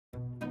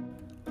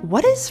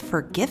What is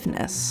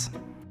forgiveness?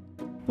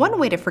 One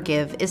way to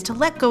forgive is to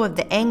let go of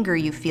the anger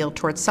you feel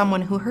towards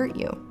someone who hurt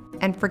you,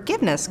 and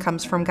forgiveness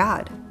comes from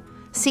God.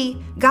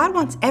 See, God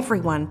wants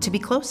everyone to be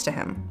close to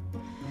Him.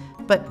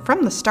 But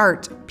from the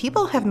start,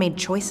 people have made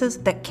choices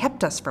that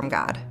kept us from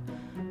God.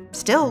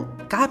 Still,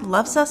 God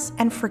loves us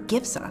and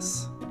forgives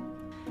us.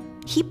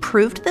 He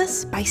proved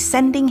this by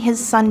sending His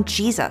Son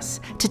Jesus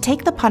to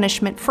take the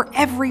punishment for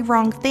every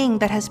wrong thing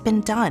that has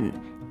been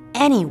done,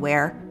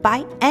 anywhere,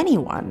 by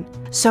anyone,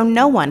 so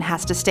no one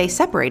has to stay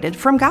separated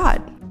from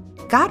God.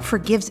 God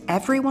forgives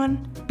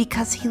everyone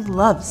because He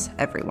loves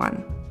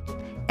everyone.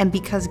 And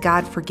because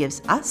God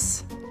forgives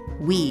us,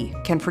 we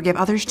can forgive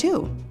others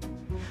too.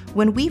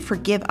 When we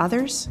forgive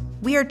others,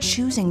 we are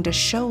choosing to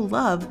show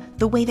love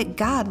the way that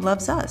God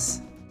loves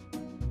us.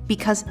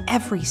 Because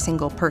every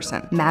single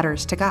person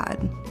matters to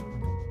God.